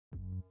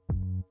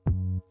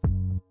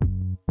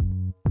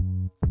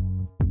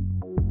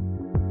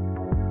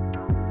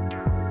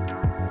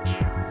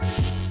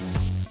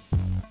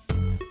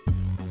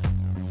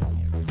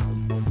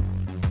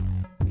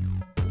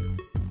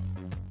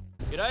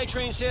G'day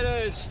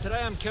trendsetters, today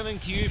I'm coming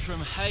to you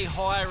from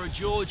Hahira,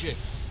 Georgia,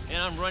 and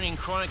I'm running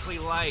chronically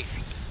late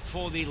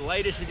for the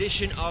latest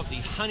edition of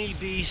the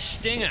Honeybee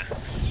Stinger.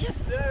 Yes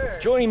sir!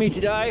 Joining me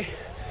today,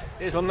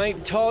 there's my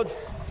mate Todd,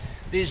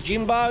 there's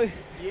Jimbo,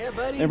 yeah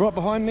buddy, and right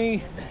behind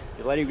me,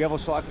 the Lady Gravel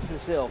Cyclist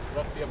herself.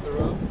 Rusty up the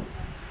road.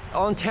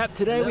 On tap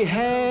today we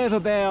have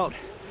about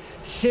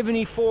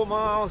 74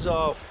 miles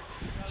of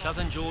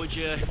southern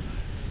Georgia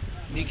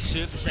mixed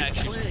surface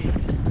action.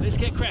 Let's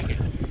get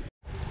cracking.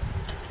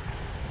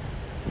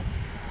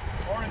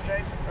 Morning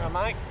Jason. All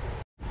right, mate.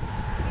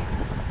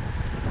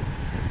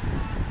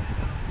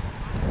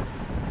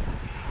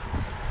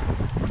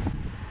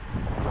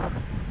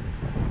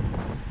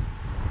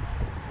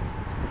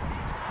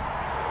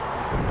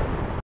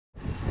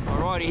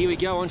 Alrighty, here we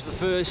go onto the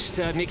first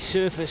mixed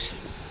surface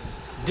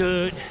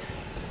dirt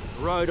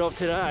road of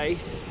today.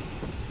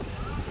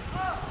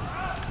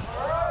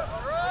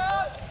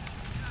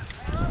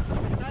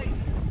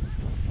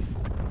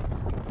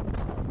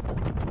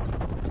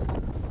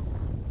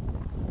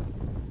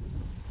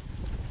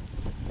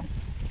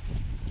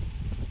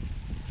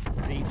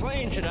 The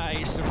plan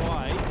today is to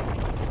ride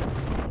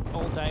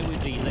all day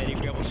with the Lady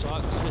Gravel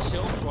Cyclist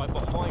herself right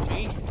behind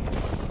me.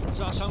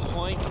 So at some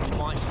point we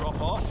might drop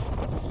off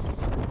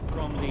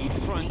from the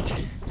front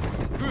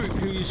group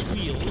whose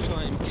wheels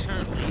I am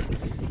currently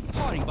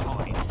hiding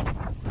behind.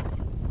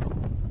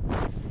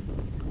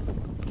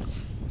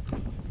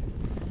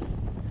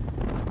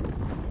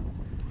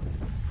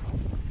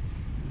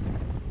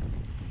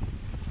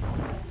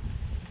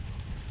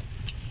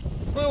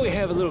 Well, we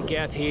have a little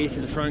gap here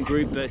to the front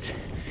group, but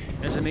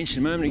as I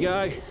mentioned a moment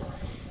ago,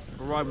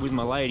 I'll ride with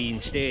my lady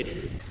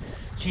instead.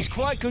 She's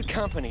quite good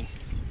company.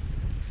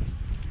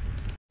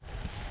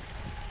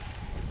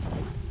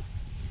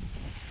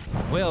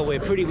 Well, we're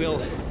pretty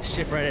well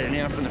separated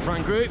now from the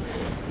front group.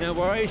 No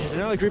worries, there's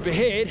another group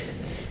ahead,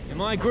 and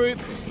my group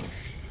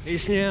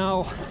is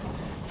now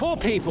 4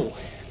 people.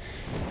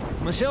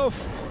 Myself,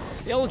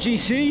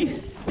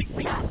 LGC,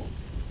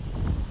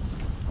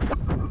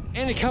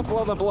 and a couple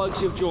other blokes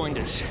who've joined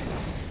us.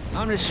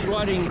 I'm just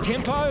riding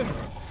tempo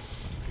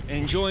and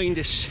enjoying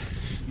this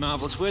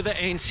marvellous weather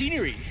and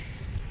scenery.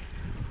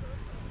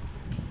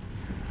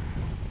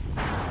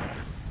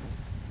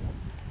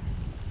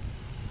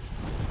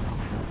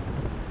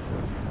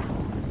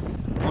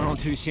 One or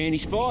two sandy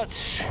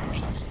spots.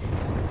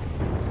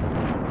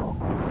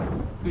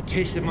 Good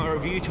test of my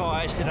review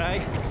tyres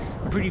today.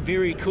 Pretty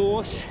varied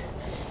course.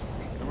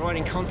 I'm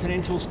riding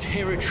Continental's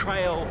Terra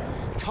Trail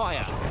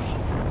tyre.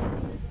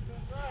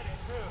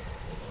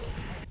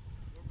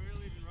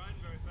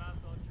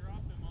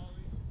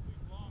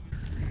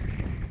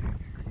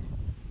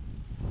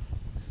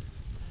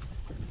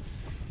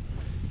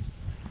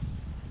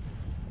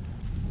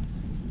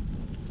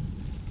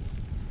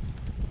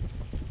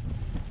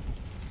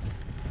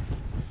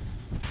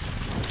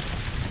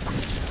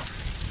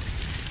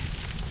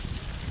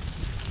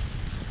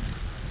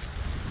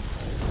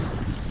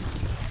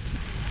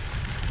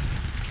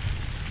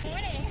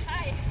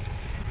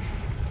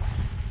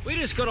 We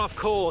just got off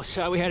course,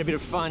 so we had a bit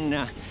of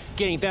fun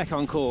getting back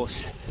on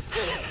course.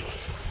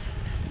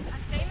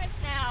 I'm famous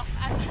now.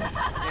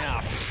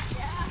 Yeah,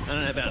 I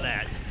don't know about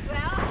that. Well,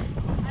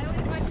 I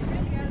always watch your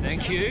videos.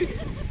 Thank you.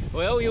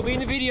 Well, you'll be in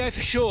the video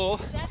for sure.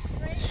 That's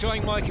great.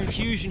 Showing my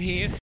confusion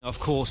here. Of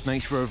course,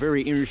 makes for a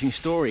very interesting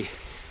story.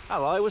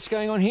 Hello, what's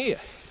going on here?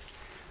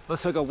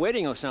 Looks like a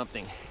wedding or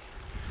something.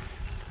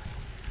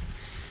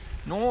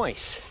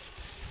 Nice.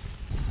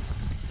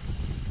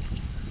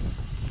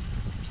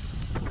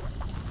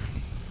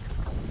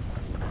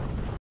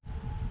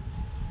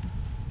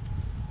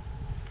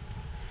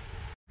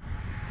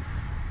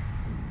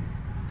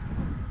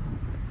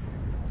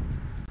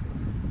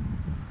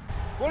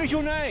 What is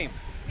your name?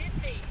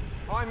 Missy.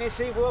 Hi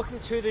Missy, welcome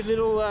to the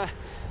little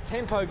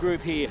tempo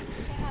group here.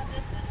 Yeah,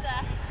 this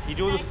is a You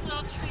doing nice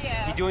little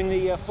trio. You doing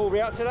the full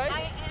route today?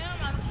 I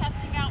am. I'm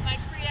testing out my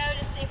Creo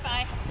to see if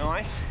I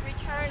Nice.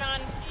 return on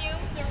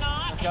fumes or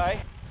not.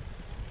 Okay.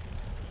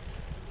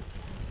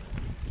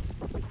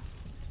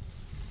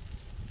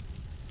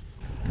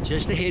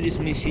 Just ahead is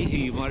Missy, who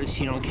you might have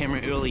seen on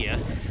camera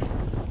earlier.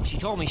 She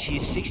told me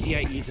she's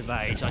 68 years of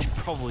age. I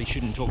probably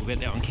shouldn't talk about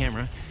that on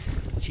camera.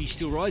 She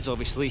still rides,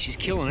 obviously. She's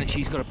killing it.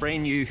 She's got a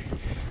brand new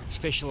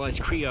Specialized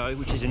Creo,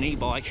 which is an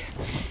e-bike,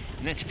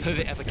 and that's a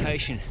perfect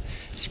application.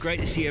 It's great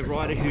to see a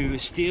rider who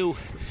is still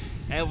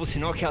able to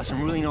knock out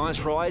some really nice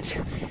rides,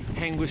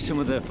 hang with some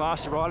of the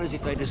faster riders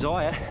if they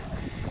desire,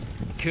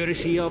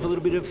 courtesy of a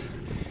little bit of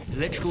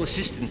electrical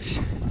assistance.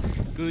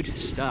 Good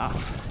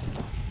stuff.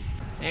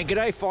 And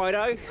g'day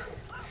Fido.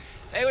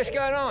 Hey, what's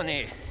going on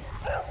there?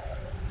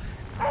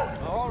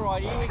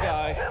 Alright, here we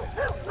go.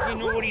 You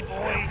naughty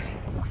boys.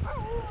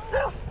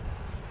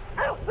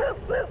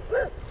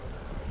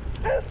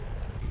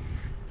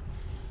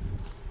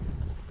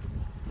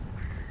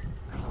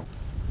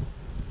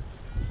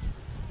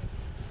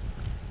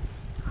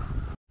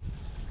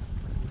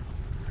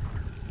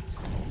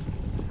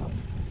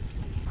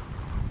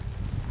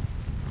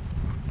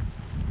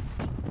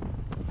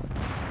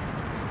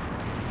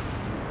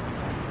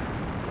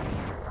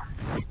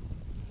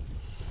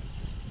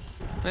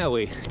 Well,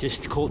 we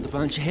just caught the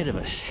bunch ahead of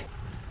us.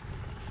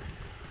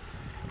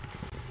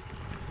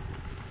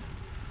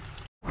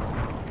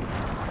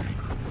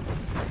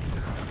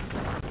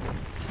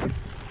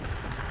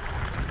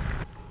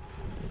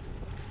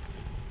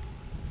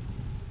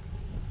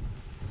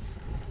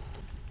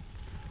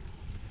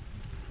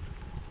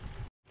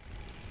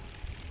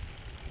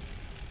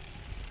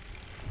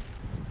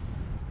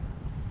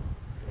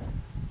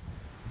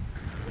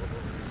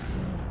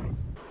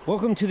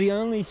 Welcome to the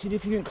only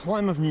significant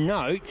climb of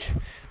note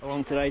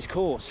along today's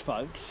course,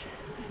 folks.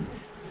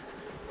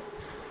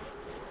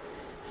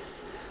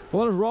 A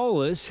lot of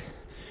rollers.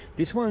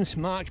 This one's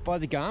marked by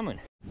the Garmin.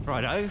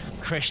 Righto,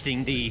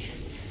 cresting the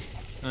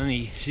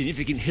only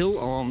significant hill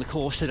along the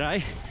course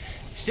today.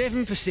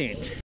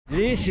 7%.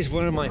 This is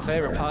one of my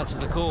favourite parts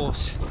of the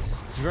course.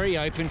 It's very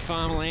open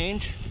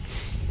farmland.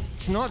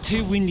 It's not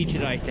too windy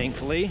today,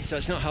 thankfully, so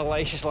it's not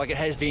hellacious like it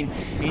has been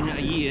in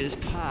years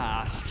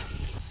past.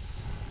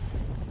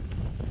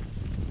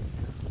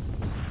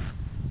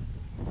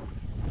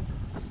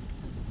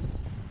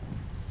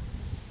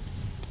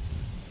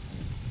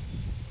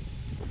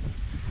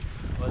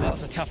 Well, that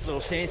was a tough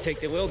little sand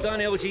sector. Well done,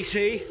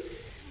 LGC.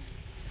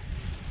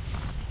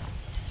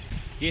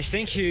 Yes,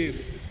 thank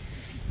you,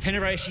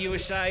 Penarace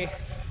USA,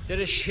 that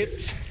has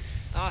shipped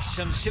us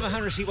some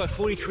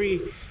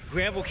 700CY43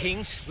 Gravel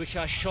Kings, which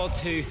are shod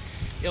to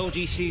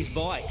LGC's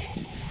bike.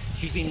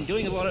 She's been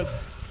doing a lot of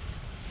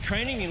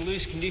training in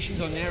loose conditions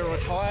on narrower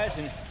tyres,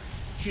 and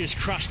she just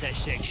crushed that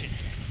section.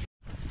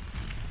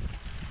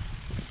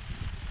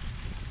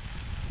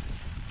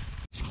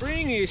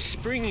 Spring is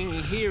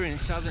springing here in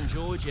southern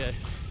Georgia.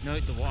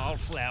 Note the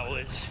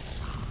wildflowers.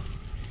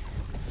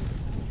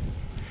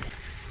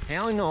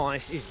 How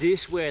nice is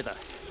this weather?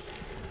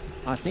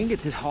 I think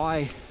it's as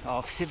high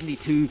of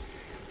 72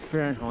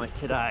 Fahrenheit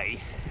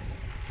today.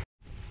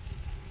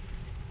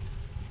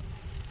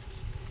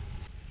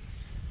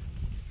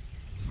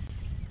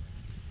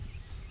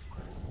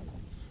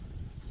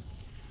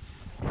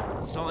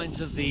 Signs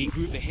of the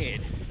group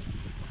ahead.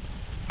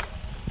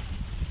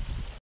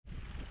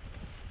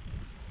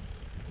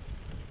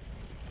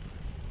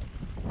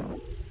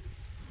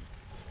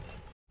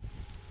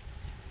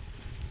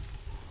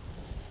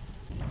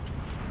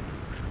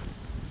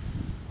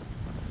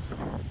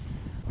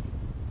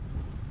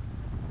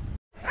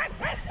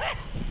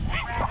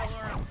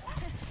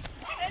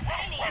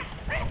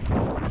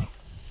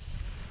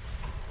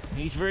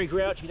 He's very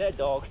grouchy, that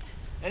dog,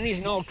 and he's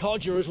an old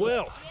codger as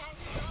well.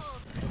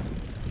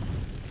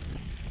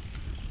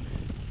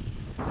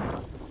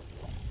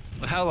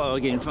 Well, hello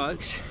again,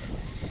 folks.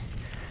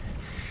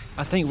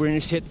 I think we're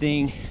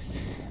intercepting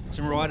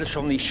some riders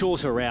from the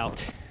shorter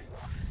route.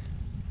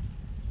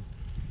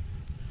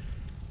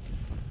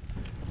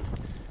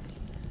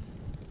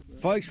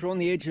 Folks, we're on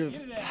the edge of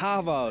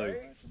Pavo,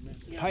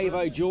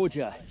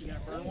 Georgia.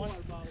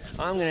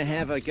 I'm going to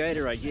have a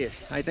Gatorade, yes.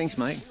 Hey, thanks,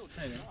 mate.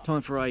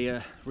 Time for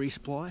a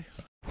resupply.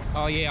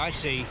 Oh yeah, I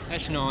see.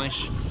 That's nice.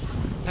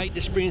 Take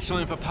the sprint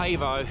sign for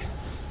Pavo.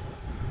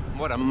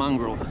 What a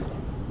mongrel.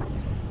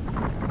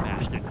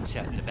 Bastard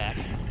sat in the back.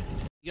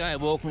 Yeah,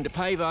 welcome to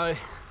Pavo,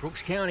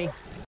 Brooks County.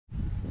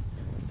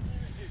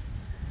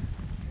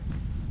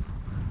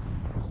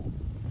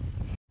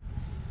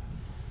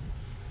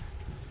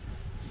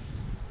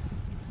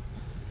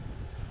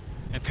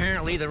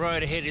 Apparently the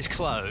road ahead is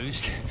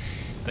closed,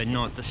 but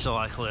not the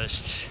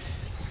cyclists.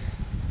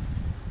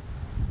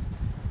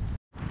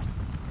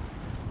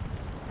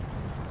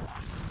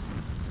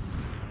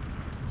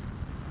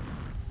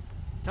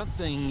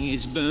 Something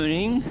is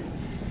burning.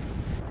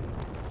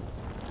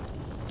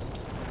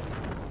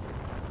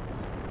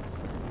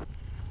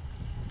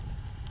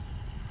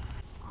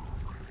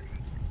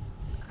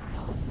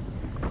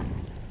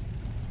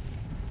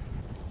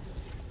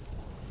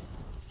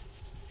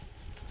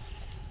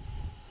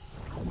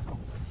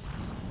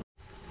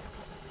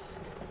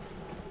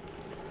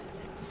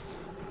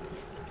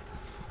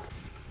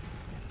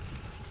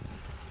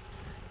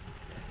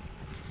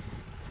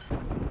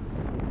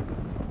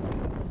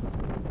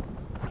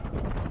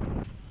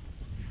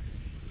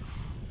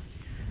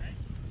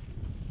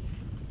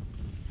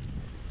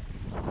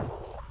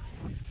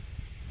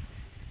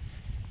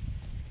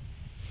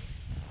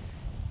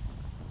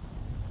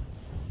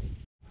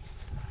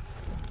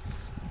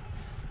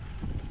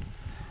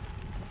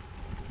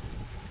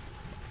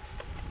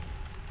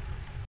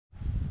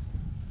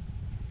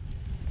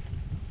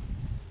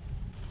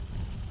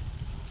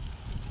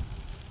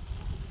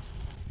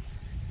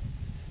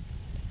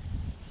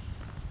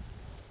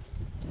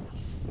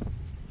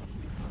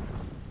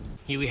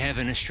 Here we have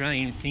an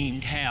Australian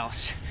themed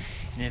house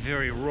in a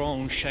very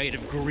wrong shade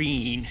of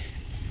green,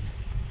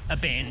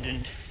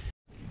 abandoned.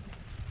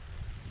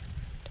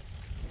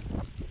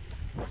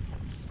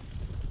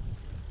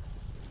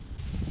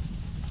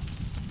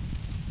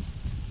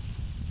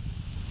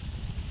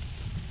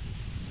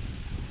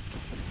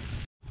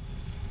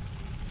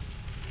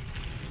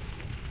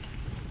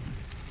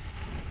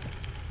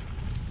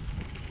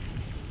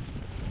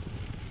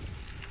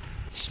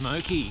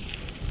 Smoky.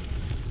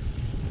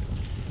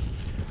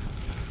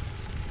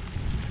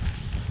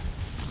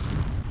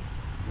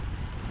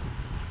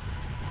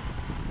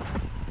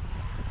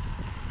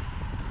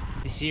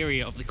 This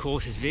area of the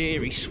course is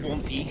very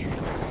swampy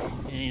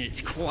and it's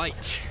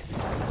quite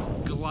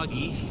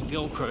gluggy,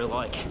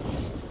 Velcro-like,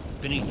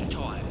 beneath the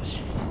tyres.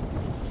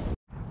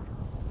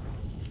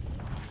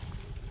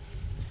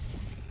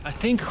 I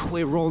think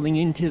we're rolling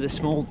into the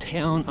small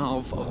town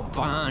of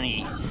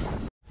Barney.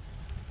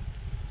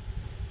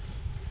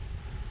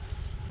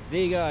 There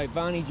you go,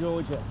 Barney,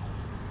 Georgia.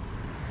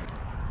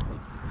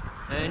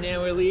 And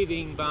now we're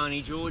leaving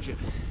Barney, Georgia.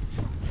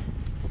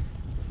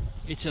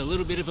 It's a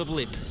little bit of a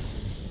blip.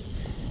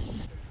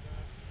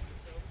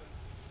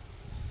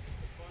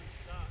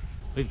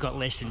 We've got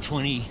less than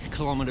 20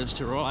 kilometres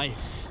to ride.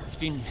 It's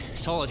been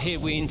solid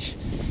headwind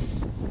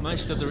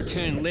most of the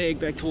return leg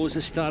back towards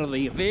the start of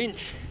the event.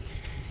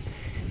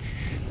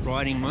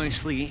 Riding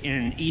mostly in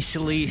an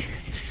easterly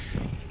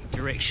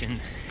direction.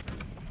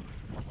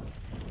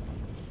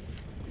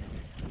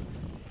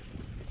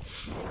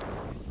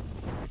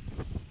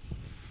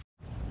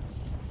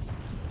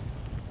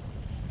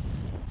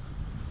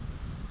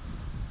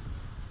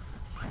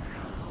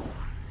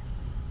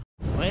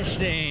 Less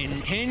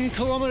than 10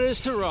 kilometers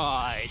to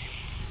ride.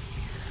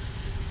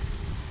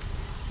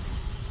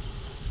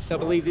 I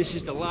believe this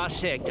is the last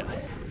sector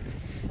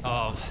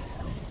of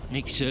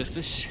mixed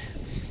surface,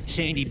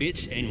 sandy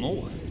bits and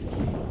more.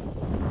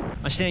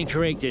 I stand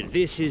corrected,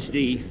 this is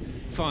the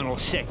final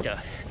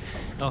sector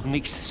of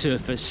mixed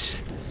surface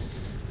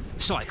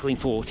cycling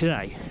for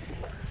today.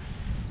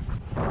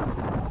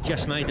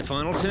 Just made the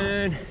final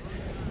turn,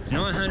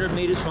 900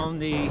 meters from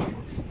the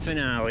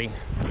finale.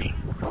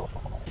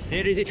 There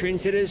it is at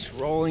Trendsetters,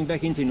 rolling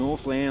back into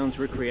North Lowndes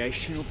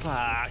Recreational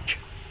Park.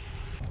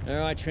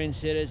 Alright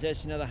Trendsetters,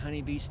 that's another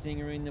honeybee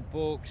stinger in the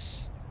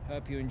books.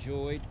 Hope you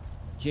enjoyed.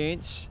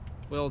 Gents,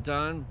 well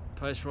done.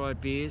 Post-ride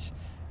beers.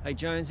 Hey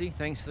Jonesy,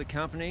 thanks for the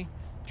company.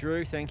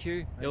 Drew, thank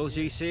you.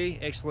 LGC,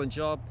 excellent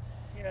job.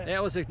 Yes.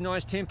 That was a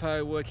nice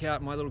tempo workout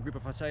in my little group,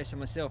 if I say so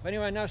myself.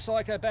 Anyway, no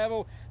psycho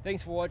babble.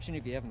 Thanks for watching.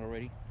 If you haven't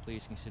already,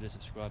 please consider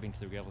subscribing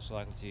to the Gravel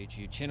Cyclist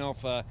YouTube channel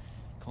for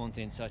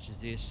content such as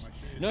this.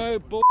 No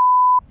bull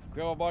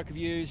gravel bike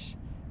reviews,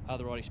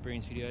 other ride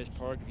experience videos,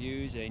 product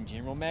reviews, and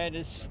general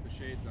madness.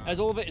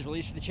 As all of it is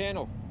released for the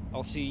channel.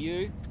 I'll see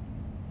you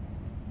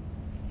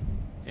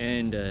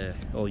and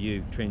all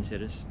you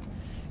Trendsetters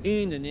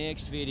in the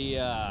next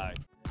video.